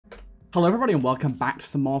Hello everybody and welcome back to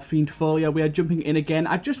some more Fiend Folio. We are jumping in again.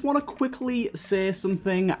 I just want to quickly say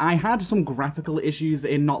something. I had some graphical issues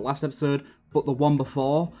in not last episode, but the one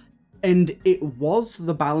before. And it was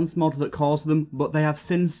the balance mod that caused them, but they have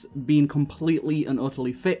since been completely and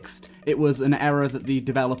utterly fixed. It was an error that the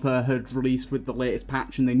developer had released with the latest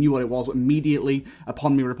patch, and they knew what it was immediately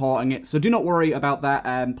upon me reporting it. So do not worry about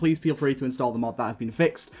that. Please feel free to install the mod that has been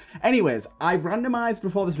fixed. Anyways, I randomized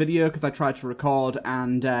before this video because I tried to record,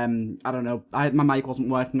 and I don't know, my mic wasn't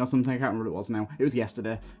working or something. I can't remember what it was now. It was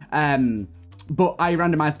yesterday. But I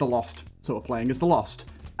randomized the Lost, so we're playing as the Lost.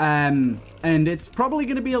 And it's probably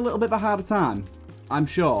going to be a little bit of a harder time, I'm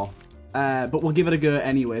sure. But we'll give it a go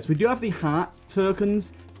anyways. We do have the heart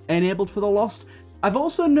tokens enabled for the Lost. I've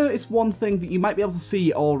also noticed one thing that you might be able to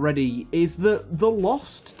see already is that the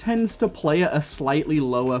Lost tends to play at a slightly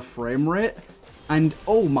lower frame rate. And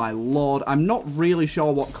oh my lord, I'm not really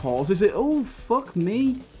sure what causes it. Oh, fuck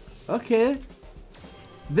me. Okay.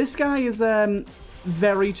 This guy is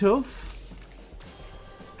very tough.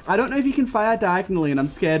 I don't know if he can fire diagonally, and I'm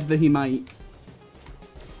scared that he might.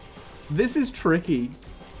 This is tricky.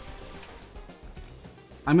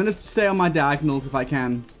 I'm going to stay on my diagonals if I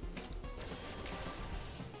can.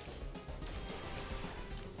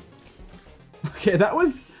 Okay, that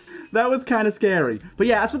was kind of scary. But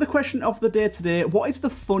yeah, as for the question of the day today, what is the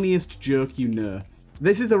funniest joke you know?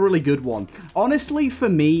 This is a really good one. Honestly, for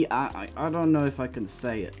me, I don't know if I can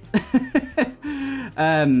say it.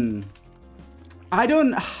 I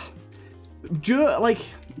don't,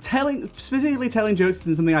 specifically telling jokes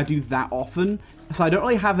isn't something I do that often, so I don't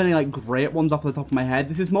really have any, great ones off the top of my head.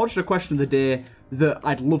 This is more just a question of the day that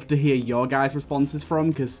I'd love to hear your guys' responses from,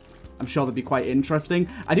 because I'm sure they'd be quite interesting.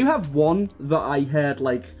 I do have one that I heard,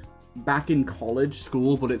 back in college,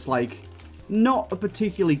 school, but it's, not a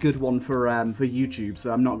particularly good one for YouTube,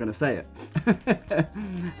 so I'm not going to say it.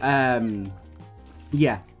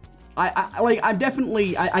 Yeah. I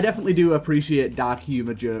definitely do appreciate dark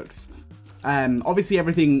humor jokes. Obviously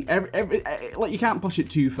everything, you can't push it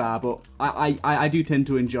too far, but I do tend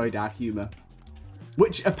to enjoy dark humor,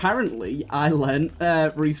 which apparently I learned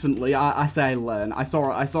recently. I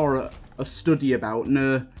saw a study about.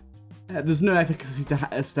 No, there's no efficacy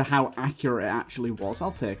as to how accurate it actually was.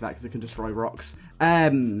 I'll take that because it can destroy rocks.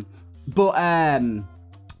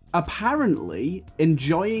 Apparently,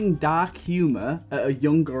 enjoying dark humor at a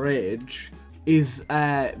younger age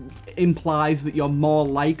implies that you're more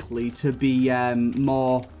likely to be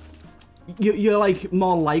more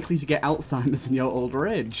likely to get Alzheimer's in your older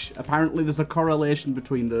age. Apparently, there's a correlation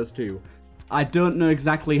between those two. I don't know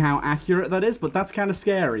exactly how accurate that is, but that's kind of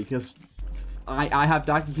scary because I have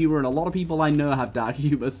dark humor and a lot of people I know have dark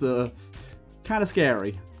humor, so kind of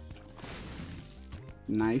scary.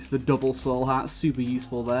 Nice, the double soul heart, super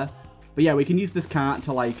useful there. But yeah, we can use this cart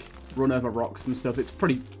to run over rocks and stuff. It's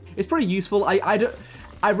pretty useful. I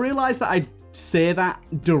realized that I say that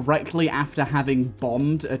directly after having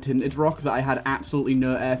bombed a tinted rock that I had absolutely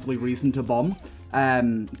no earthly reason to bomb.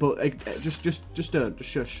 Just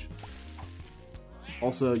shush.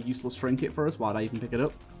 Also, useless trinket for us. Why'd I even pick it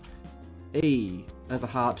up? Hey, there's a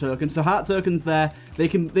heart token. So heart tokens there,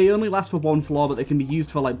 they only last for one floor, but they can be used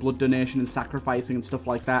for blood donation and sacrificing and stuff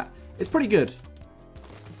like that. It's pretty good.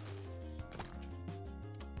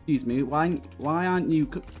 Excuse me, why aren't you?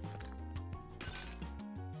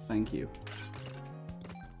 Thank you.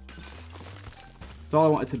 That's all I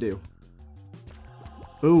wanted to do.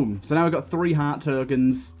 Boom. So now we've got 3 heart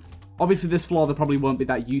tokens. Obviously this floor they probably won't be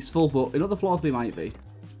that useful, but in other floors they might be.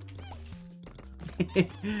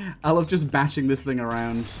 I love just bashing this thing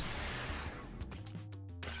around.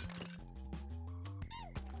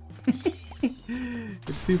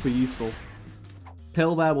 It's super useful.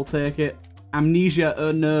 Pill there, we'll take it. Amnesia,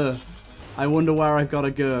 oh no. I wonder where I've got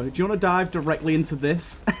to go. Do you want to dive directly into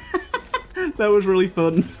this? That was really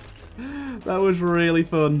fun. That was really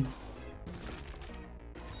fun.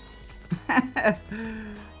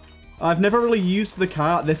 I've never really used the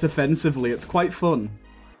cart this offensively. It's quite fun.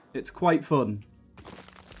 It's quite fun.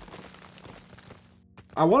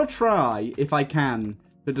 I want to try, if I can,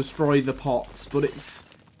 to destroy the pots, but it's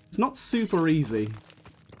not super easy.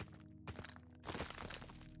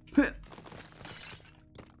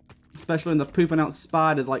 Especially when they're pooping out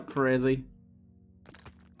spiders like crazy.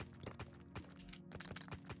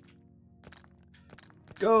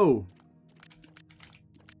 Go!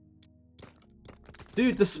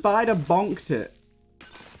 Dude, the spider bonked it.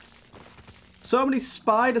 So many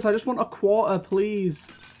spiders, I just want a quarter,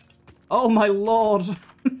 please. Oh my lord.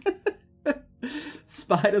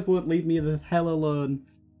 Spiders won't leave me the hell alone.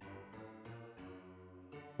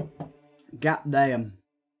 God damn.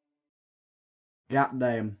 God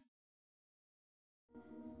damn.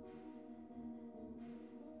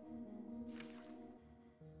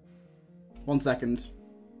 1 second.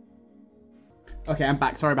 Okay, I'm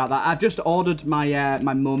back. Sorry about that. I've just ordered my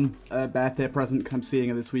my mum a birthday present because I'm seeing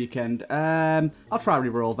her this weekend. I'll try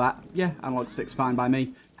re-roll that. Yeah, analog stick's fine by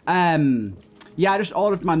me. Yeah, I just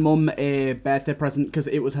ordered my mum a birthday present because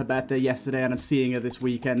it was her birthday yesterday and I'm seeing her this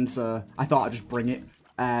weekend, so I thought I'd just bring it.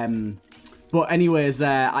 But anyways,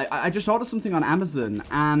 I just ordered something on Amazon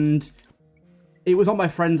and it was on my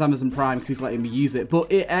friend's Amazon Prime because he's letting me use it,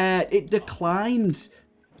 but it declined.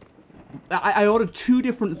 I ordered 2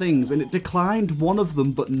 different things and it declined one of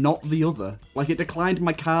them but not the other. Like, it declined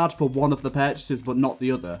my card for one of the purchases but not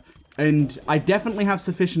the other. And I definitely have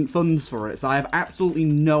sufficient funds for it, so I have absolutely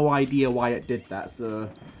no idea why it did that. So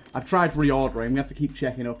I've tried reordering. We have to keep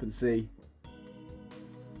checking up and see.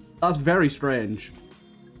 That's very strange.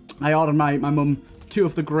 I ordered my mum 2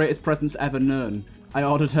 of the greatest presents ever known. I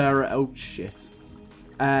ordered her... Oh, shit.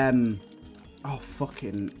 Oh,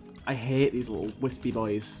 fucking... I hate these little wispy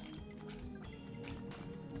boys.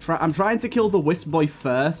 I'm trying to kill the wisp boy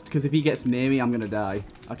first, because if he gets near me, I'm going to die.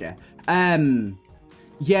 Okay.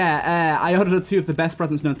 Yeah, I ordered 2 of the best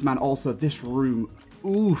presents known to man. Also, this room.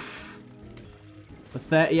 Oof. The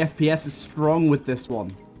 30 FPS is strong with this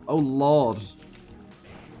one. Oh, Lord.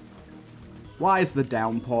 Why is the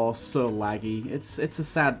downpour so laggy? It's a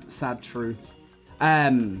sad truth.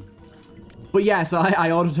 But yeah, so I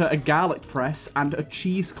ordered her a garlic press and a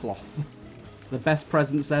cheesecloth. The best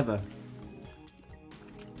presents ever.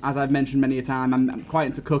 As I've mentioned many a time, I'm quite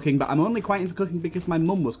into cooking, but I'm only quite into cooking because my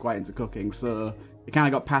mum was quite into cooking, so it kind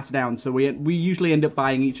of got passed down. So we usually end up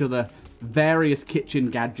buying each other various kitchen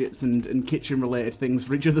gadgets and kitchen-related things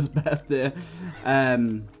for each other's birthday.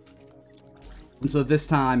 And so this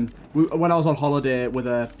time, when I was on holiday with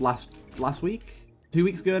her last week, 2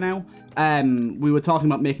 weeks ago now, we were talking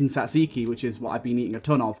about making tzatziki, which is what I've been eating a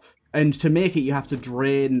ton of. And to make it, you have to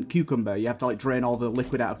drain cucumber. You have to, like, drain all the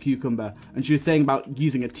liquid out of cucumber. And she was saying about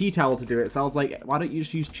using a tea towel to do it. So I was like, why don't you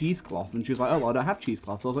just use cheesecloth? And she was like, oh, well, I don't have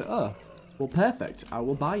cheesecloth. So I was like, oh, well, perfect. I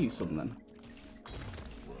will buy you some then.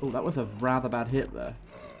 Oh, that was a rather bad hit there.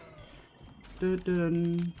 Dun,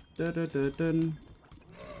 dun, dun, dun, dun.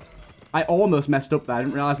 I almost messed up there. I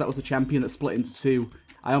didn't realise that was the champion that split into 2.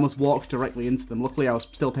 I almost walked directly into them. Luckily, I was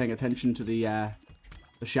still paying attention to the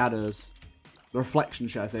shadows. The reflection,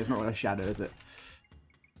 should I say. It's not really a shadow, is it?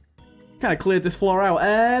 Kind of cleared this floor out.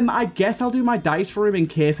 I guess I'll do my dice room in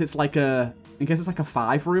case it's like a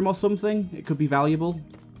 5 room or something. It could be valuable.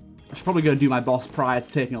 I should probably go and do my boss prior to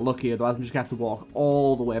taking a look here, otherwise I'm just going to have to walk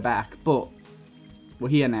all the way back. But we're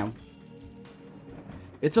here now.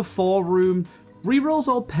 It's a 4 room. Rerolls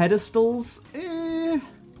all pedestals.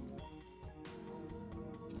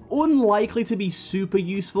 Unlikely to be super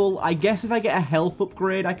useful. I guess if I get a health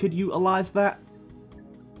upgrade, I could utilize that.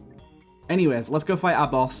 Anyways, let's go fight our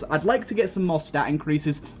boss. I'd like to get some more stat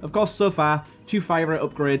increases. Of course, so far, 2 fire rate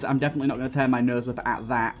upgrades. I'm definitely not going to turn my nose up at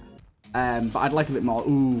that. But I'd like a bit more.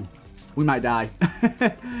 Ooh, we might die.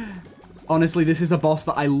 Honestly, this is a boss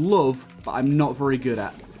that I love, but I'm not very good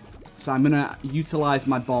at. So I'm going to utilize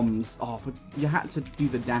my bombs. Oh, you had to do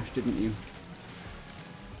the dash, didn't you?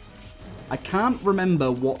 I can't remember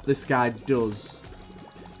what this guy does.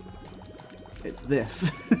 It's this.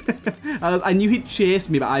 I knew he'd chase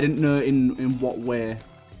me, but I didn't know in what way.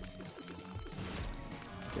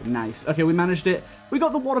 Okay, nice. Okay, we managed it. We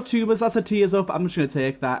got the water tubers. That's a tears up. I'm just going to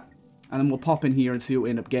take that. And then we'll pop in here and see what we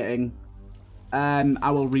end up getting.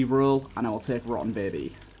 I will re-roll, and I will take Rotten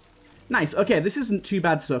Baby. Nice. Okay, this isn't too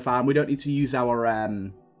bad so far, and we don't need to use our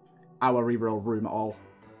re-roll room at all.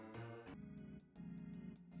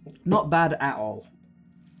 Not bad at all.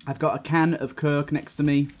 I've got a can of Coke next to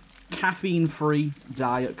me. Caffeine-free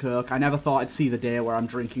Diet Coke. I never thought I'd see the day where I'm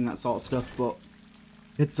drinking that sort of stuff, but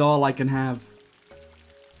it's all I can have.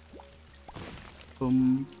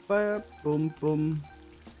 Boom, ba, boom, boom.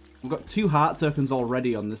 We've got 2 heart tokens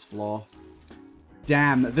already on this floor.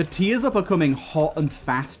 Damn, the tiers up are coming hot and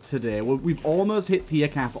fast today. We've almost hit tier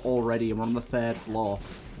cap already, and we're on the 3rd floor.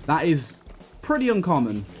 That is pretty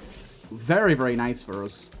uncommon. Very, very nice for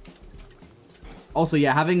us. Also,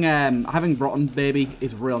 yeah, having Rotten Baby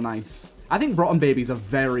is real nice. I think Rotten Baby's a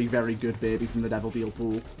very, very good baby from the Devil Deal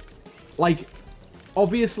pool. Like,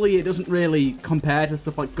 obviously it doesn't really compare to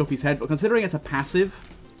stuff like Guppy's Head, but considering it's a passive,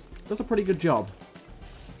 it does a pretty good job.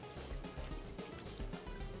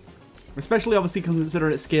 Especially, obviously,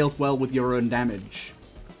 considering it scales well with your own damage.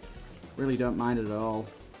 Really don't mind it at all.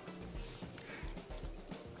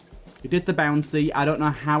 We did the bouncy. I don't know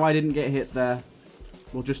how I didn't get hit there.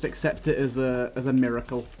 We'll just accept it as a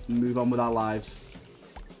miracle and move on with our lives.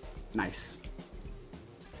 Nice.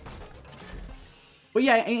 But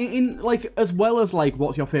yeah, in like, as well as like,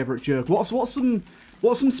 what's your favorite joke? What's some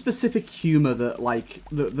What's some specific humor that, like,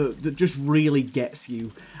 that just really gets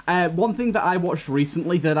you? One thing that I watched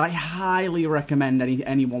recently that I highly recommend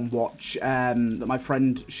anyone watch, that my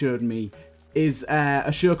friend showed me, is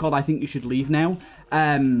a show called I Think You Should Leave Now.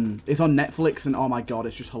 It's on Netflix, and oh my god,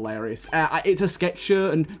 it's just hilarious. It's a sketch show,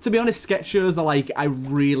 and to be honest, sketch shows are like, I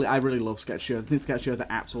really love sketch shows. I think sketch shows are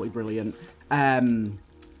absolutely brilliant.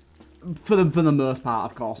 For the most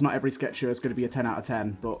part, of course. Not every sketch show is going to be a 10 out of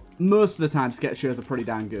 10, but most of the time, sketch shows are pretty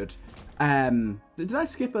damn good. Did I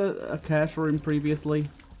skip a curse room previously?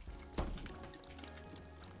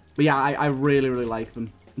 But yeah, I really like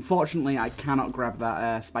them. Unfortunately, I cannot grab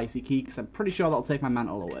that spicy key, because I'm pretty sure that'll take my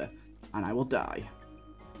mantle away, and I will die.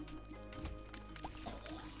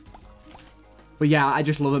 But yeah, I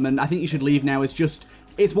just love them, and I Think You Should Leave Now. It's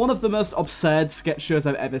one of the most absurd sketch shows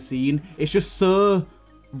I've ever seen. It's just so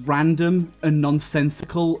random and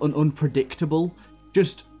nonsensical and unpredictable.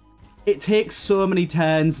 Just, it takes so many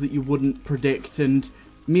turns that you wouldn't predict, and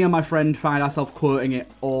me and my friend find ourselves quoting it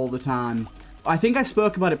all the time. I think I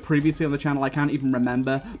spoke about it previously on the channel, I can't even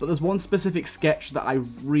remember, but there's one specific sketch that I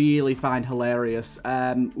really find hilarious.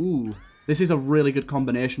 Ooh, this is a really good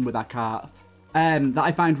combination with that cart. That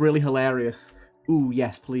I find really hilarious. Ooh,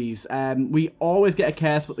 yes, please. We always get a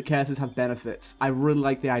curse, but the curses have benefits. I really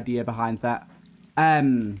like the idea behind that.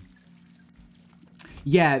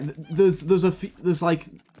 Yeah, there's like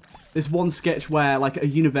this one sketch where like a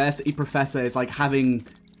university professor is like having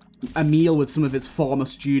a meal with some of his former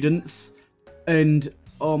students, and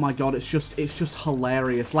oh my god, it's just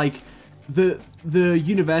hilarious. Like the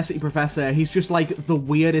university professor, he's just like the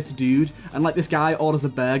weirdest dude, and like this guy orders a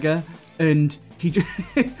burger, and he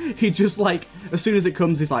just like, as soon as it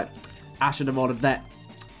comes, he's like, I should have ordered that.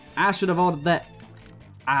 I should have ordered that.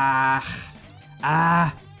 I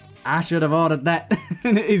should have ordered that.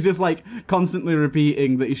 And he's just like constantly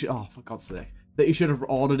repeating that he should, oh, for God's sake, that he should have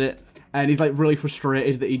ordered it. And he's like really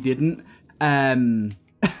frustrated that he didn't. Do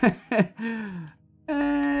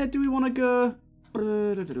we want to go?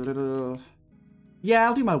 Yeah,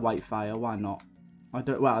 I'll do my white fire. Why not? I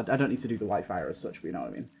don't need to do the white fire as such, but you know what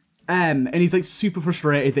I mean. And he's like super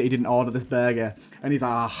frustrated that he didn't order this burger. And he's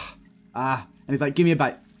like, and he's like, give me a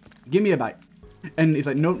bite. Give me a bite. And he's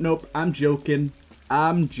like, nope, I'm joking.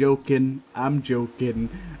 I'm joking. I'm joking.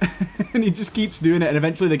 And he just keeps doing it. And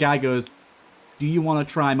eventually the guy goes, do you want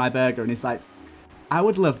to try my burger? And he's like, I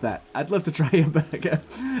would love that. I'd love to try your burger.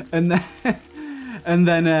 And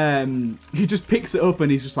then he just picks it up and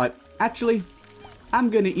he's just like, actually, I'm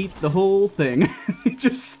going to eat the whole thing. He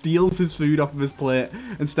just steals his food off of his plate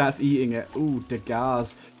and starts eating it. Ooh,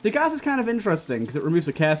 Degas. Degas is kind of interesting because it removes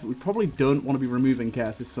a curse, but we probably don't want to be removing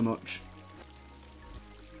curses so much.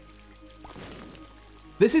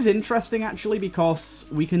 This is interesting, actually, because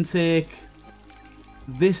we can take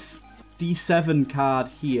this D7 card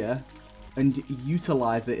here and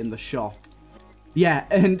utilize it in the shop. Yeah,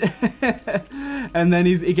 and and then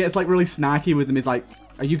he gets like really snarky with them. He's like,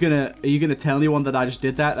 "Are you gonna tell anyone that I just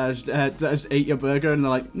did that? I just ate your burger?" And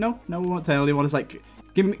they're like, "No, we won't tell anyone." It's like,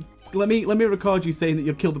 let me record you saying that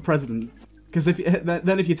you've killed the president. Because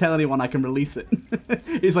if you tell anyone, I can release it.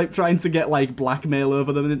 He's like trying to get like blackmail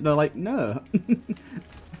over them, and they're like, no.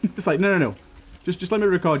 It's like, no. Just let me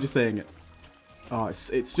record you saying it. Oh,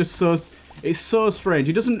 it's just so strange.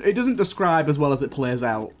 It doesn't describe as well as it plays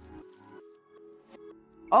out.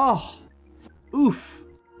 Oh, oof.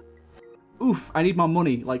 I need my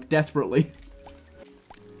money like desperately.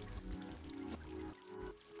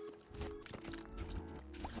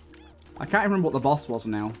 I can't even remember what the boss was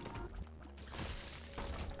now.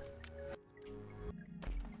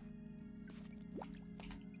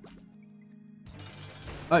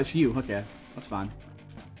 Oh, it's you. Okay, that's fine.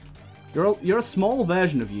 You're a small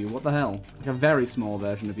version of you. What the hell? Like a very small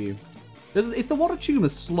version of you. Is the water tumor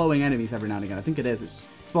slowing enemies every now and again? I think it is. It's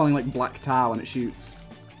spawning like black tar when it shoots.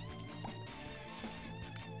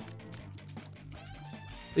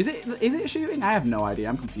 Is it shooting? I have no idea.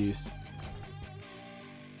 I'm confused.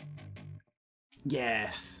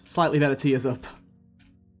 Yes, slightly better tears up.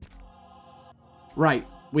 Right,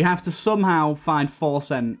 we have to somehow find 4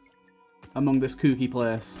 cent among this kooky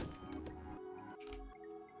place.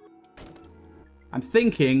 I'm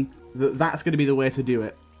thinking that that's going to be the way to do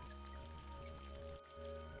it.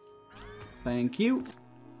 Thank you.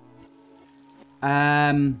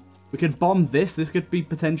 We could bomb this. This could be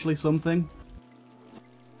potentially something.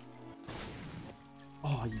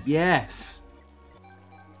 Oh, yes.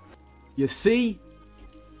 You see?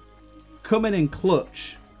 Coming in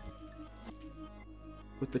clutch.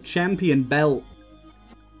 With the champion belt.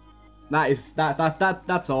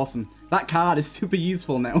 That's awesome. That card is super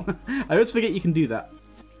useful now. I always forget you can do that.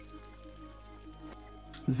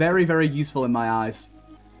 Very, very useful in my eyes.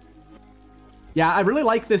 Yeah, I really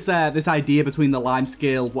like this this idea between the lime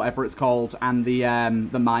scale, whatever it's called, and the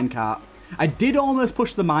minecart. I did almost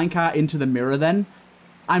push the minecart into the mirror then.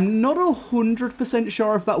 I'm not 100%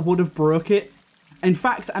 sure if that would have broke it. In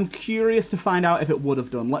fact, I'm curious to find out if it would have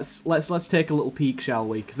done. Let's take a little peek, shall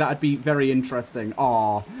we? Because that'd be very interesting.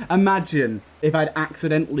 Aw, imagine if I'd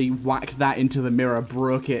accidentally whacked that into the mirror,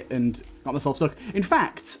 broke it, and got myself stuck. In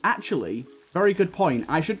fact, actually, very good point.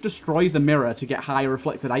 I should destroy the mirror to get higher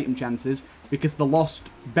reflected item chances, because the Lost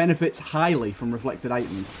benefits highly from reflected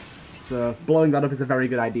items. So blowing that up is a very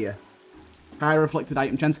good idea. Higher reflected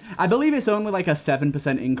item chance. I believe it's only like a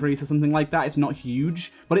 7% increase or something like that. It's not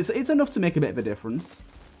huge, but it's enough to make a bit of a difference.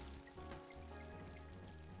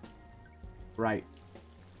 Right.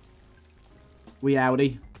 We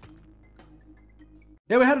outie.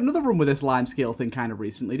 Yeah, we had another run with this lime scale thing kind of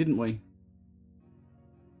recently, didn't we?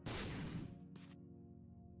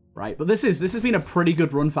 Right, but this has been a pretty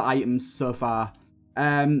good run for items so far.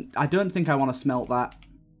 I don't think I want to smelt that.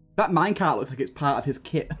 That minecart looks like it's part of his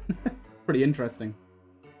kit. Pretty interesting.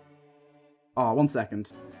 Oh, 1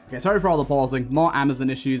 second. Okay, sorry for all the pausing. More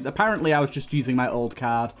Amazon issues. Apparently, I was just using my old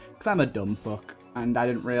card, because I'm a dumb fuck, and I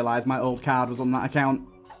didn't realise my old card was on that account.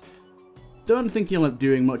 Don't think you'll end up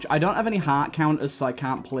doing much. I don't have any heart counters, so I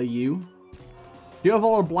can't play you. Do have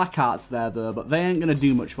all the black hearts there, though, but they ain't going to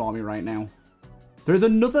do much for me right now. There is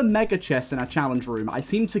another mega chest in our challenge room. I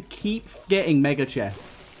seem to keep getting mega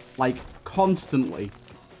chests, like, constantly.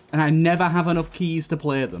 And I never have enough keys to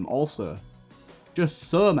play them, also. Just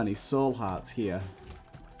so many soul hearts here.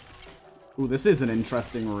 Ooh, this is an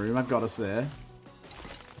interesting room, I've got to say.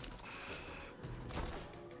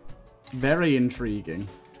 Very intriguing.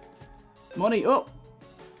 Money up!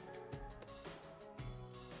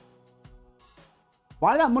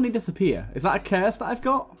 Why did that money disappear? Is that a curse that I've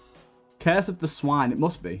got? Curse of the Swine, it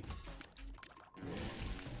must be.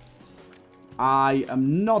 I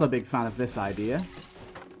am not a big fan of this idea.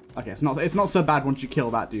 Okay, it's not so bad once you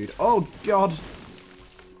kill that dude. Oh, God.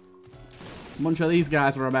 A bunch of these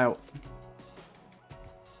guys are about.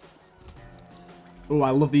 Oh, I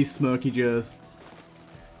love these smoky joes.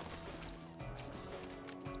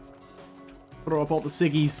 Throw up all the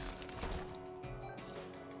ciggies.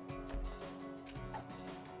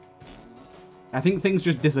 I think things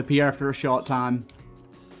just disappear after a short time.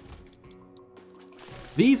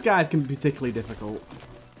 These guys can be particularly difficult.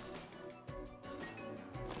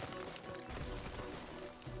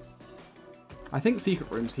 I think secret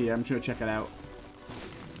room's here. I'm just going to check it out.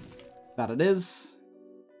 That it is.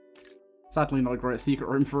 Sadly not a great secret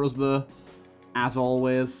room for us, though. As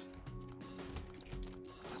always.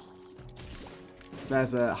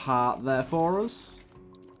 There's a heart there for us.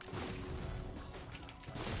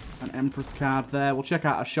 An Empress card there. We'll check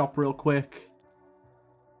out a shop real quick.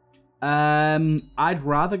 I'd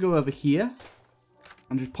rather go over here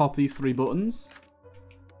and just pop these 3 buttons.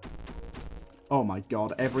 Oh my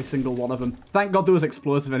god, every single one of them. Thank god there was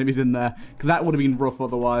explosive enemies in there, because that would have been rough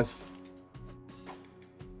otherwise.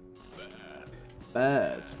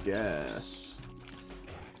 Bad guess.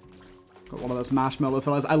 Got one of those marshmallow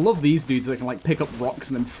fellas. I love these dudes that can like pick up rocks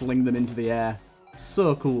and then fling them into the air.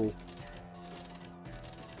 So cool.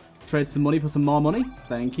 Trade some money for some more money.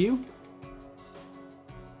 Thank you.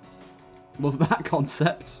 Love that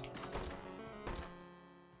concept.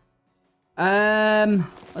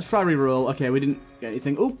 Let's try reroll. Okay, we didn't get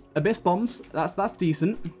anything. Oh, abyss bombs. That's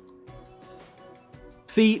decent.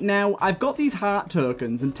 See, now, I've got these heart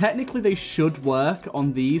tokens, and technically they should work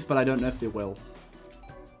on these, but I don't know if they will.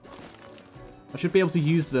 I should be able to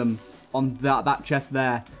use them on that chest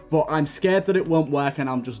there, but I'm scared that it won't work and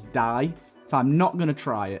I'll just die, so I'm not going to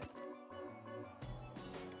try it.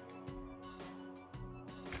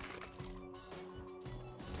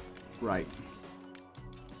 Right.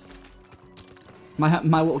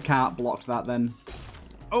 My little cart blocked that then.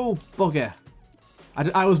 Oh, bugger.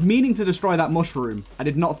 I was meaning to destroy that mushroom. I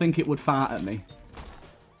did not think it would fart at me.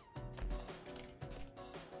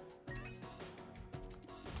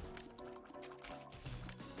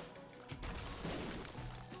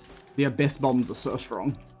 The abyss bombs are so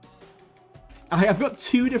strong. I've got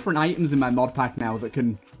 2 different items in my mod pack now that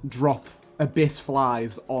can drop abyss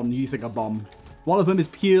flies on using a bomb. One of them is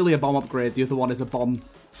purely a bomb upgrade. The other one is a bomb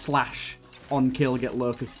slash on kill get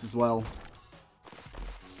locusts as well.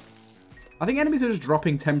 I think enemies are just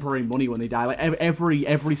dropping temporary money when they die. Like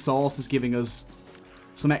every source is giving us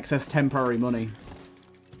some excess temporary money.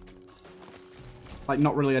 Like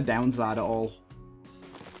not really a downside at all.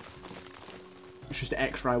 It's just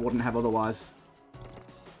extra I wouldn't have otherwise.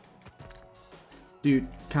 Dude,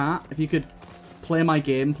 cart, if you could play my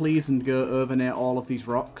game, please, and go over near all of these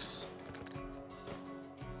rocks?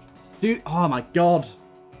 Dude, oh my god.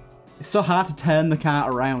 It's so hard to turn the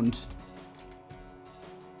cart around.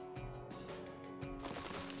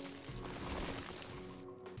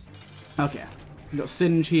 Okay. We've got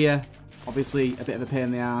Singe here. Obviously, a bit of a pain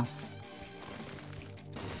in the ass.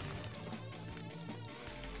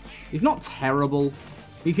 He's not terrible.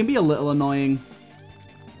 He can be a little annoying.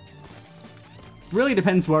 Really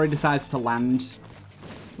depends where he decides to land.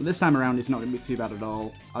 But this time around, he's not going to be too bad at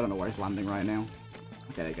all. I don't know where he's landing right now.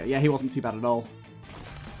 Okay, there you go. Yeah, he wasn't too bad at all.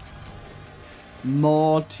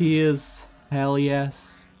 More tears. Hell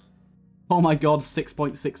yes. Oh my god,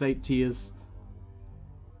 6.68 tears.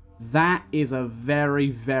 That is a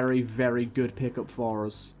very, very, very good pickup for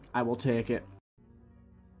us. I will take it.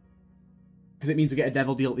 Because it means we get a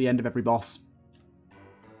devil deal at the end of every boss.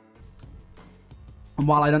 And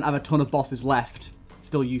while I don't have a ton of bosses left, it's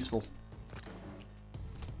still useful.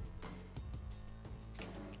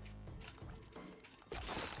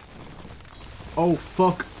 Oh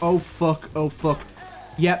fuck, oh fuck, oh fuck.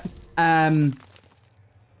 Yep,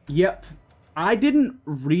 yep. I didn't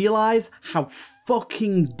realize how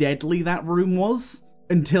fucking deadly that room was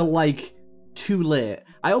until, like, too late.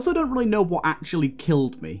 I also don't really know what actually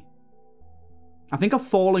killed me. I think a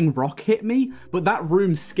falling rock hit me, but that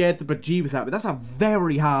room scared the bejeebus out of me. That's a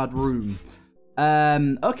very hard room.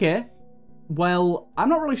 Okay. Well, I'm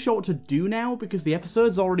not really sure what to do now because the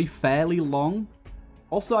episode's already fairly long.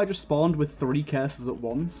 Also, I just spawned with 3 curses at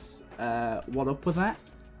once. What up with that?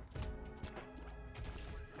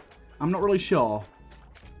 I'm not really sure.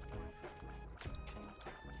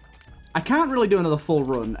 I can't really do another full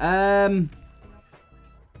run.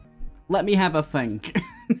 Let me have a think.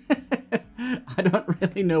 I don't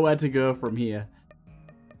really know where to go from here.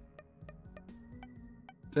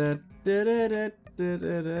 I'm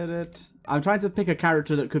trying to pick a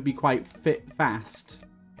character that could be quite fast.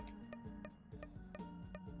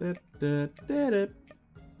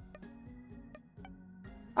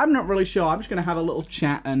 I'm not really sure. I'm just going to have a little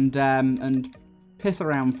chat and piss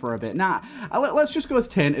around for a bit. Nah, let's just go as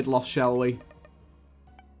Tainted Lost, shall we?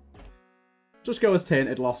 Just go as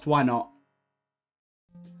Tainted Lost. Why not?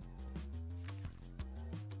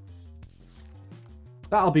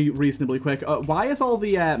 That'll be reasonably quick. Why is all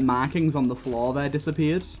the markings on the floor there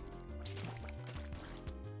disappeared?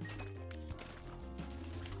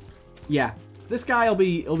 Yeah, this guy will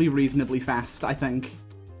be reasonably fast, I think.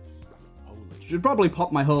 Should probably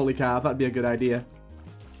pop my holy card. That'd be a good idea.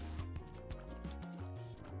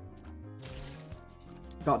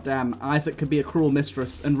 God damn, Isaac could be a cruel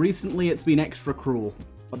mistress, and recently it's been extra cruel.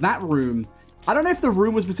 But that room, I don't know if the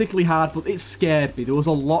room was particularly hard, but it scared me. There was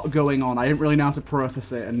a lot going on. I didn't really know how to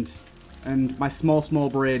process it, and my small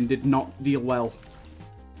brain did not deal well.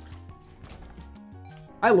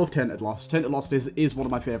 I love Tainted Lost. Tainted Lost is one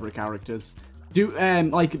of my favourite characters.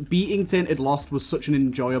 Like, beating Tainted Lost was such an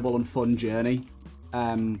enjoyable and fun journey,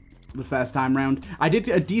 the first time round. I did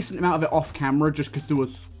a decent amount of it off camera just because there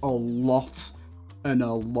was a lot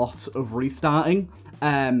of restarting.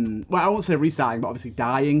 Well, I won't say restarting, but obviously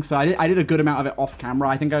dying. So I did a good amount of it off camera.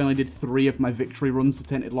 I think I only did 3 of my victory runs for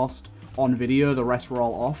Tainted Lost on video. The rest were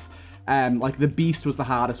all off. Like, the Beast was the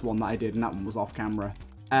hardest one that I did, and that one was off camera.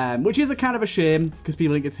 Which is a kind of a shame, because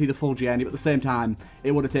people didn't get to see the full journey, but at the same time,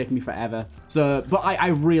 it would have taken me forever. So, but I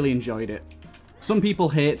really enjoyed it. Some people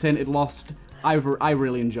hate Tainted Lost. I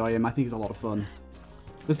really enjoy him. I think he's a lot of fun.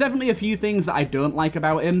 There's definitely a few things that I don't like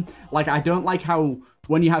about him. Like, I don't like how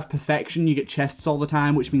when you have perfection, you get chests all the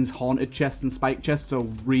time, which means haunted chests and spike chests are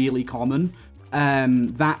really common.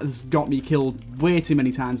 That has got me killed way too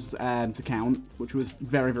many times to count, which was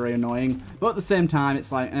very, very annoying. But at the same time,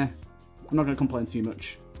 it's like, I'm not going to complain too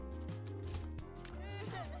much.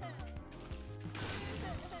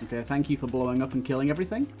 Okay, thank you for blowing up and killing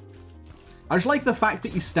everything. I just like the fact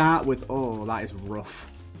that you start with... Oh, that is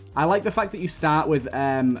rough. I like the fact that you start with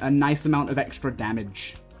a nice amount of extra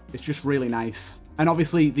damage. It's just really nice. And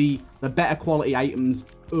obviously, the better quality items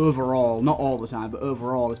overall, not all the time, but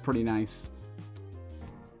overall is pretty nice.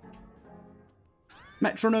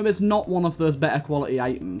 Metronome is not one of those better quality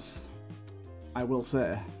items, I will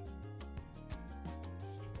say.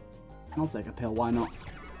 I'll take a pill, why not?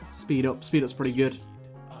 Speed up. Speed up's pretty good.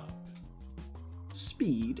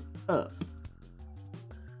 Speed up.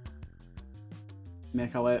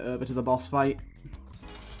 Make our way over to the boss fight.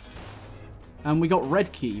 And we got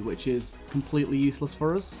Red Key, which is completely useless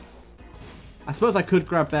for us. I suppose I could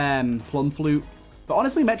grab Plum Flute, but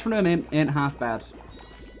honestly, Metronome ain't half bad.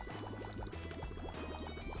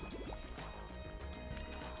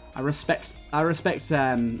 I respect I respect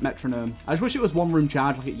Metronome. I just wish it was one room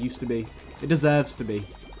charge like it used to be. It deserves to be.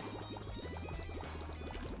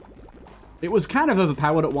 It was kind of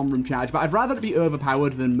overpowered at one room charge, but I'd rather it be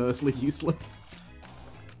overpowered than mercilessly useless.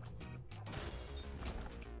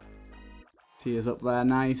 Tears up there,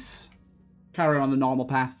 nice. Carry on the normal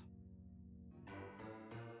path.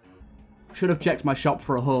 Should have checked my shop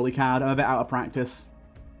for a holy card. I'm a bit out of practice.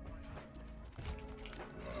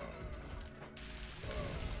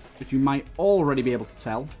 Which you might already be able to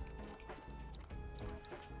tell.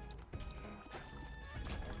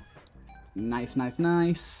 Nice, nice,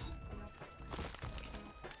 nice.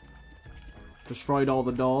 Destroyed all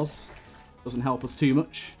the doors. Doesn't help us too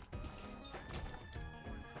much.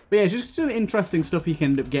 But yeah, just some interesting stuff you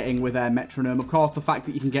can end up getting with Metronome. Of course, the fact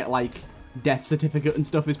that you can get, like, death certificate and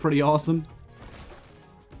stuff is pretty awesome.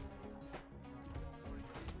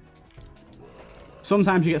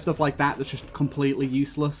 Sometimes you get stuff like that that's just completely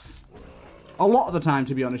useless. A lot of the time,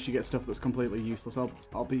 to be honest, you get stuff that's completely useless.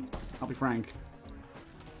 I'll be frank.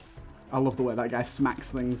 I love the way that guy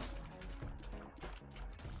smacks things.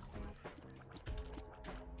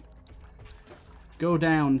 Go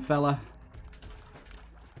down, fella.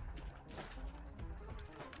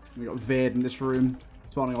 We got Vade in this room.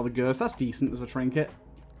 Spawning all the ghosts. That's decent as a trinket.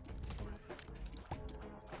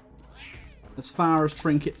 As far as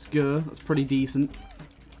trinkets go, that's pretty decent.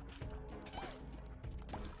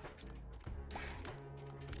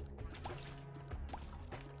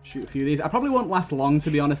 Shoot a few of these. I probably won't last long,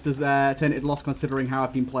 to be honest, as Tainted Lost, considering how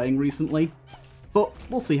I've been playing recently. But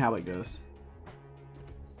we'll see how it goes.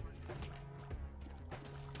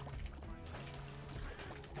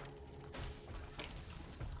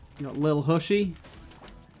 Got Lil Hushy,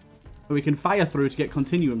 who we can fire through to get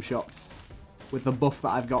continuum shots with the buff that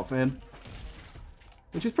I've got for him,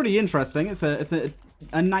 which is pretty interesting. It's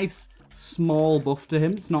a nice small buff to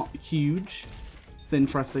him. It's not huge. It's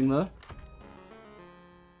interesting though.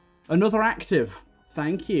 Another active.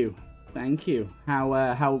 Thank you, thank you.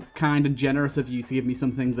 How kind and generous of you to give me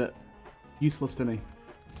something that useless to me.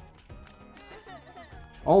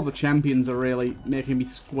 All the champions are really making me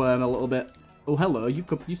squirm a little bit. Oh, hello, you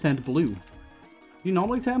turned blue. Do you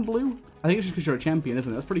normally turn blue? I think it's just because you're a champion, isn't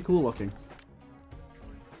it? That's pretty cool looking.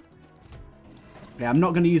 Yeah, I'm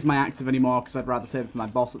not going to use my active anymore because I'd rather save it for my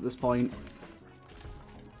boss at this point.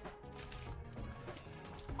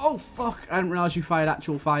 Oh, fuck! I didn't realise you fired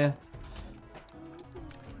actual fire.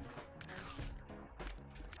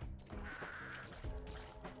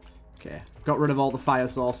 Okay, got rid of all the fire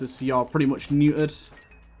sources, so you're pretty much neutered.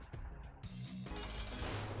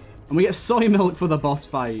 And we get soy milk for the boss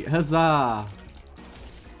fight. Huzzah!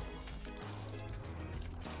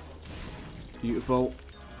 Beautiful.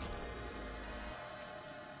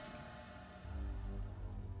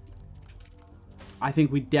 I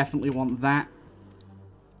think we definitely want that.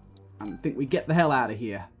 I think we get the hell out of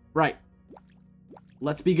here. Right.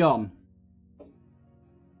 Let's be gone.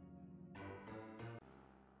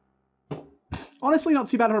 Honestly, not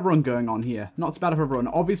too bad of a run going on here. Not too bad of a run.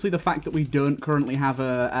 Obviously, the fact that we don't currently have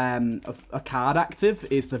a card active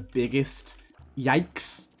is the biggest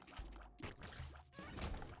yikes.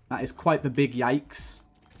 That is quite the big yikes.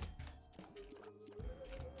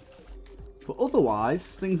 But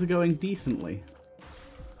otherwise, things are going decently.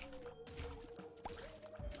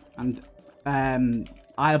 And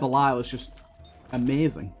Aya Belial is just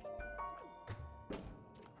amazing.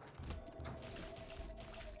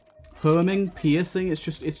 Herming, piercing,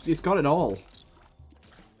 it's got it all.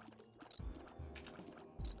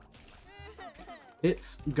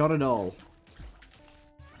 It's got it all.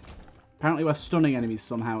 Apparently we're stunning enemies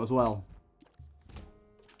somehow as well.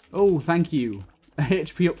 Oh, thank you. A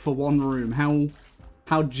HP up for one room.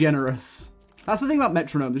 How generous. That's the thing about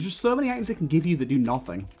Metronome. There's just so many items it can give you that do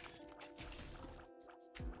nothing.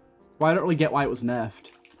 Well, I don't really get why it was nerfed.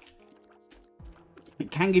 It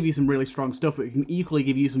can give you some really strong stuff, but it can equally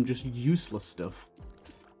give you some just useless stuff.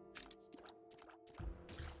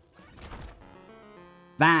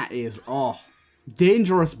 That is, oh,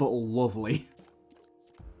 dangerous but lovely.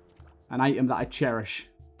 An item that I cherish.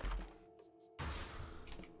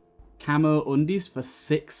 Camo undies for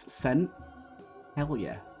 6 cents? Hell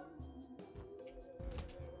yeah.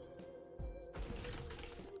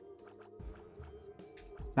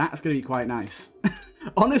 That's going to be quite nice.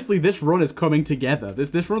 Honestly, this run is coming together.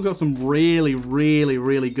 This run's got some really, really,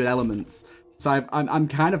 really good elements. So I'm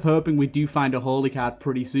kind of hoping we do find a holy card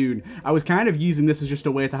pretty soon. I was kind of using this as just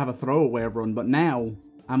a way to have a throwaway run, but now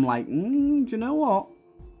I'm like, do you know what?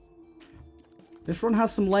 This run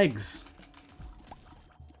has some legs.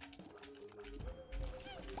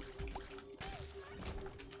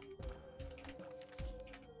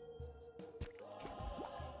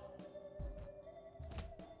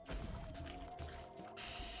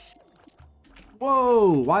 Whoa!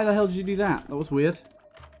 Why the hell did you do that? That was weird.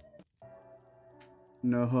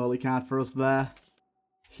 No holy card for us there.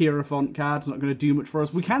 Hierophant card's not going to do much for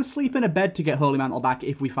us. We can sleep in a bed to get Holy Mantle back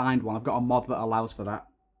if we find one. I've got a mod that allows for that,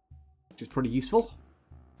 which is pretty useful.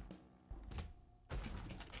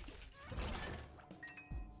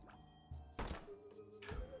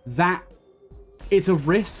 That, it's a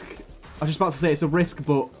risk. I was just about to say it's a risk,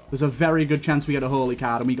 but there's a very good chance we get a holy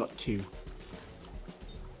card, and we got 2.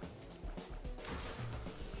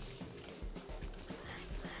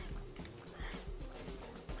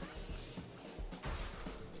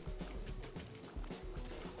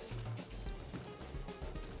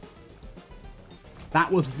 That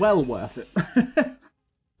was well worth it.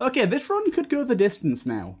 Okay, this run could go the distance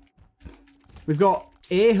now. We've got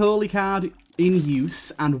a holy card in use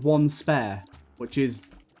and 1 spare, which is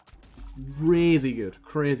crazy good.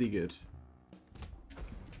 Crazy good.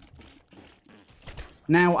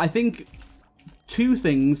 Now, I think 2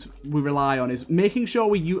 things we rely on is making sure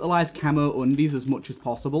we utilize camo undies as much as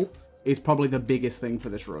possible is probably the biggest thing for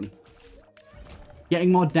this run.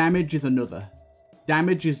 Getting more damage is another.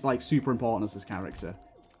 Damage is, like, super important as this character.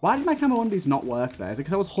 Why did my camo undies not work there? Is it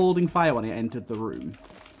because I was holding fire when I entered the room?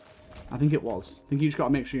 I think it was. I think you just got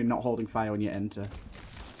to make sure you're not holding fire when you enter.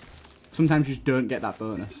 Sometimes you just don't get that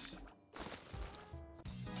bonus.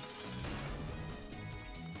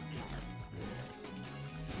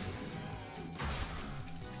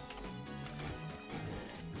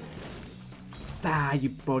 Ah, you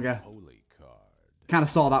bugger. Kind of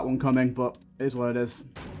saw that one coming, but it is what it is.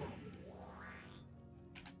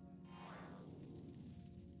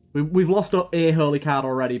 We've lost a holy card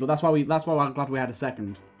already, but that's why I'm glad we had a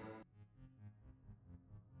second.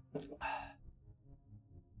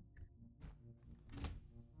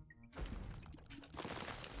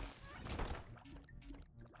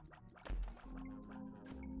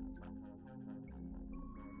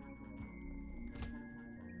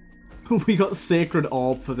 We got Sacred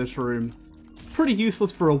Orb for this room. Pretty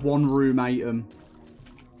useless for a 1-room item.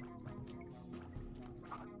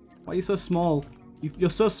 Why are you so small?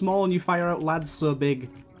 You're so small and you fire out lads so big.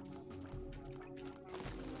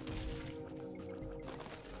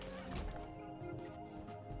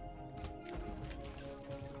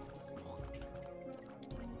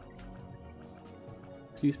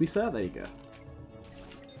 Excuse me, sir. There you go.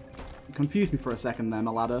 You confused me for a second there,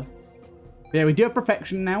 my ladder. Yeah, we do have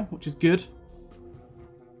perfection now, which is good.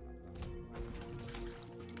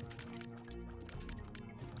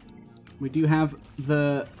 We do have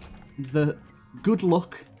the good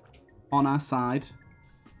luck on our side.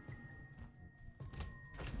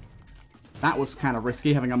 That was kind of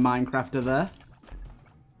risky, having a Minecrafter there.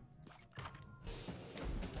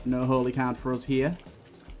 No holy card for us here.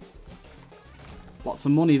 Lots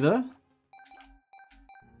of money, though.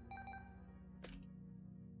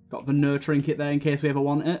 Got the no trinket there in case we ever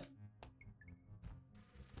want it.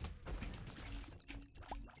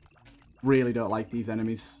 Really don't like these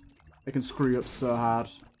enemies. They can screw you up so hard.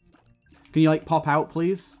 Can you, like, pop out,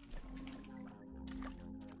 please?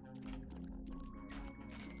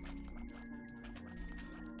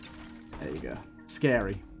 There you go.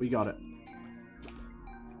 Scary. We got it.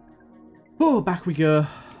 Oh, back we go. Do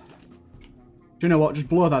you know what? Just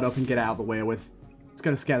blow that up and get out of the way with. It's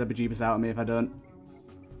going to scare the bejeebus out of me if I don't.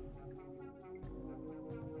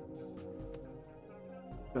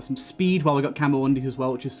 Got some speed while we got camo undies as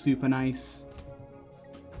well, which is super nice.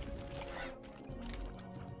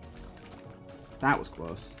 That was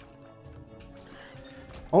close.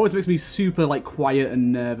 Always makes me super, like, quiet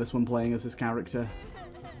and nervous when playing as this character.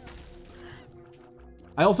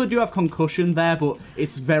 I also do have concussion there, but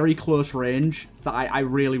it's very close range, so I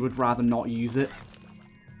really would rather not use it.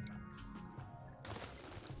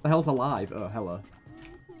 The hell's alive? Oh, hello.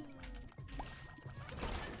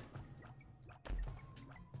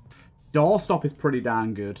 Doorstop is pretty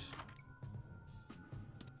darn good.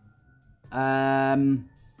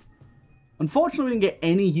 Unfortunately, we didn't get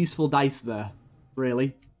any useful dice there,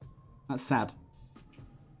 really. That's sad.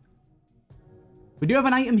 We do have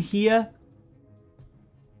an item here.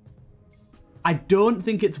 I don't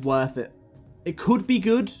think it's worth it. It could be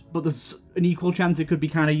good, but there's an equal chance it could be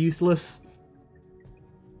kind of useless.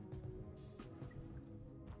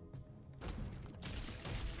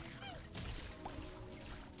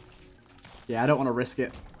 Yeah, I don't want to risk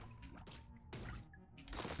it.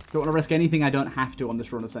 Don't want to risk anything I don't have to on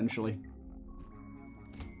this run, essentially.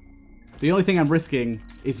 The only thing I'm risking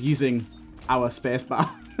is using our spacebar.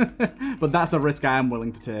 But that's a risk I am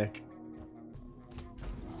willing to take.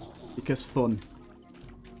 Because fun.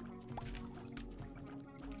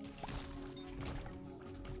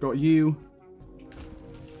 Got you.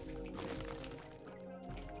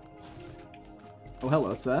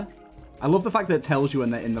 hello, sir. I love the fact that it tells you when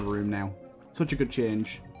they're in the room now. Such a good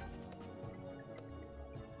change.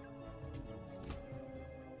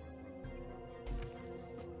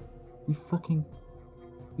 You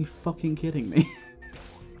fucking kidding me?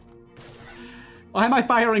 Why am I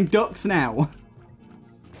firing ducks now?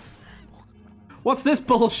 What's this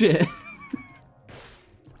bullshit?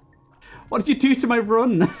 What did you do to my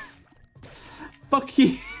run? Fuck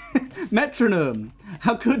you. Metronome.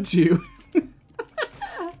 How could you?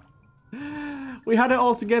 We had it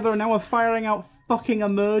all together and now we're firing out fucking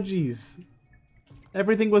emojis.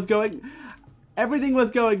 Everything was going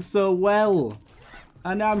so well.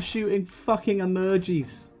 And now I'm shooting fucking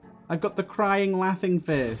emojis. I've got the crying, laughing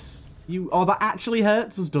face. Oh, that actually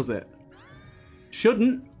hurts us, does it?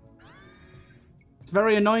 Shouldn't. It's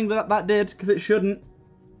very annoying that that did, because it shouldn't.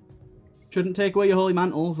 Shouldn't take away your holy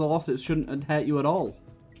mantles, or else it shouldn't hurt you at all.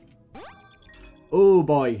 Oh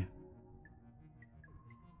boy.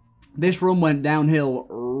 This run went downhill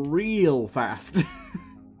real fast.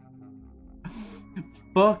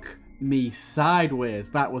 Fuck me sideways.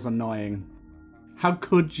 That was annoying. How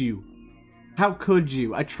could you? How could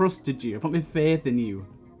you? I trusted you. I put my faith in you.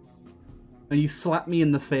 And you slapped me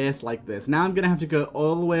in the face like this. Now I'm going to have to go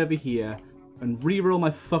all the way over here and reroll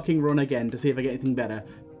my fucking run again to see if I get anything better.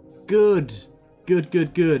 Good. Good,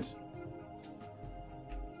 good, good.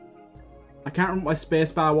 I can't remember what my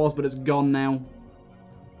spacebar was, but it's gone now.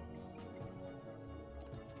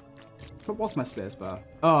 What was my spacebar?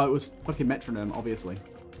 Oh, it was fucking metronome, obviously.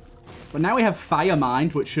 But now we have Fire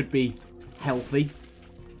Mind, which should be healthy.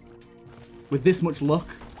 With this much luck,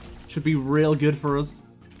 should be real good for us.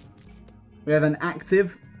 We have an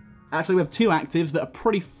active. Actually, we have two actives that are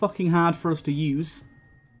pretty fucking hard for us to use.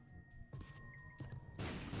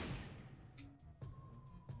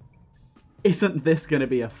 Isn't this going to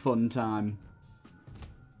be a fun time?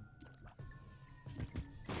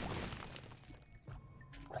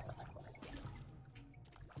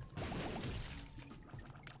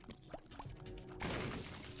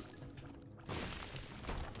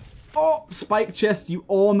 Oh, spike chest, you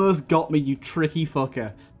almost got me, you tricky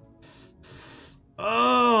fucker.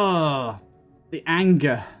 Oh, the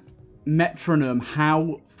anger. Metronome,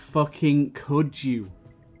 how fucking could you?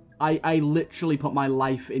 I literally put my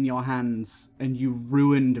life in your hands and you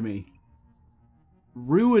ruined me.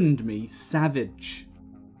 Ruined me, savage.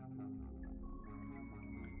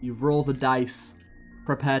 You roll the dice,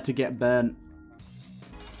 prepare to get burnt.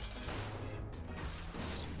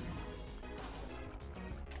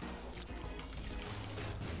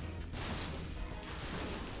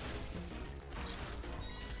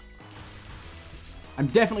 I'm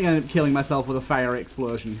definitely going to end up killing myself with a fire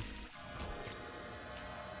explosion.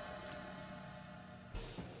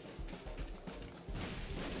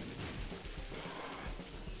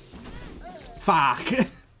 Fuck.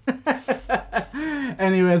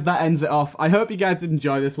 Anyways, that ends it off. I hope you guys did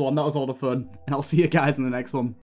enjoy this one. That was all the fun. And I'll see you guys in the next one.